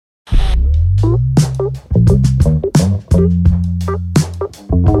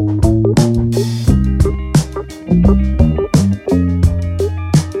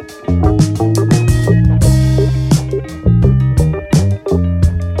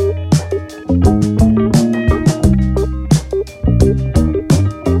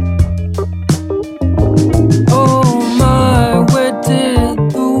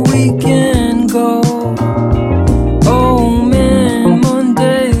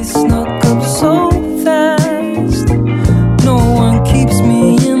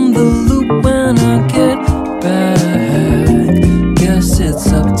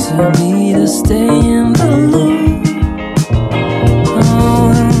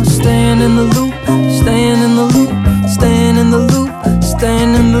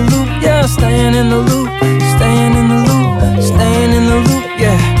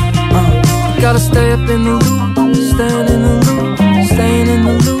Stay up in the loop, staying in the loop, staying in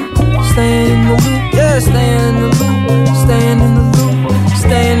the loop, staying in the loop, yeah, staying in the loop, staying in the loop,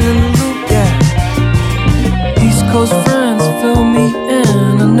 staying in the loop, yeah. East Coast friends fill me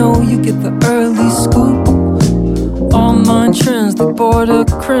in. I know you get the early scoop. Online trends, they border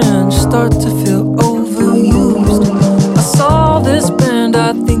cringe, start to feel overused. I saw this band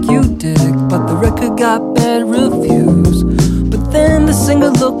I think you dig, but the record got bad reviews. But then the singer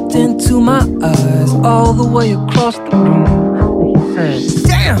looked into my eyes all the way across the room, and he said,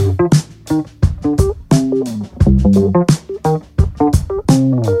 damn!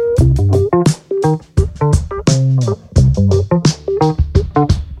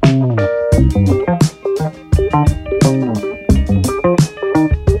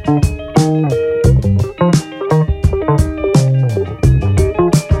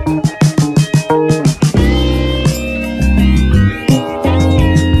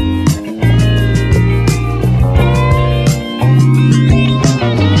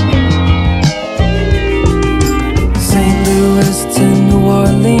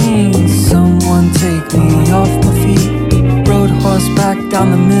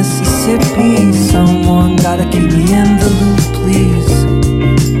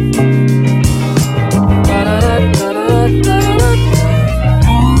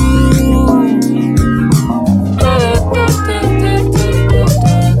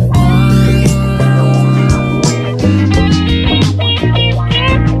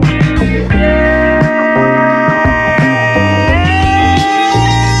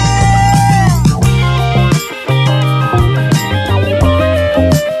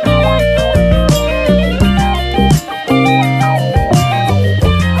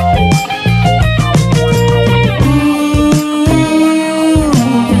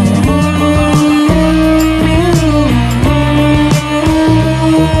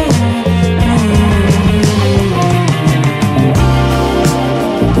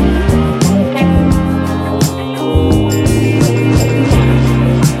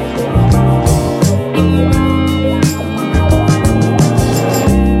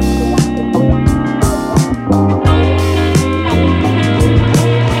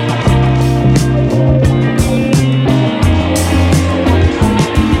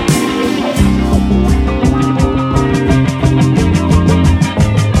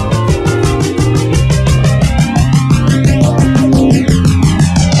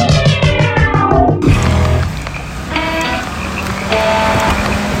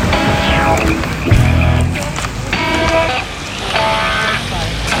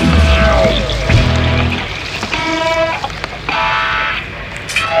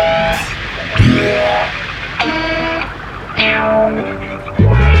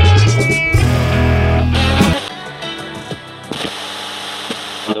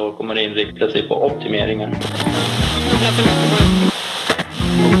 Då kommer det inrikta sig på optimeringen.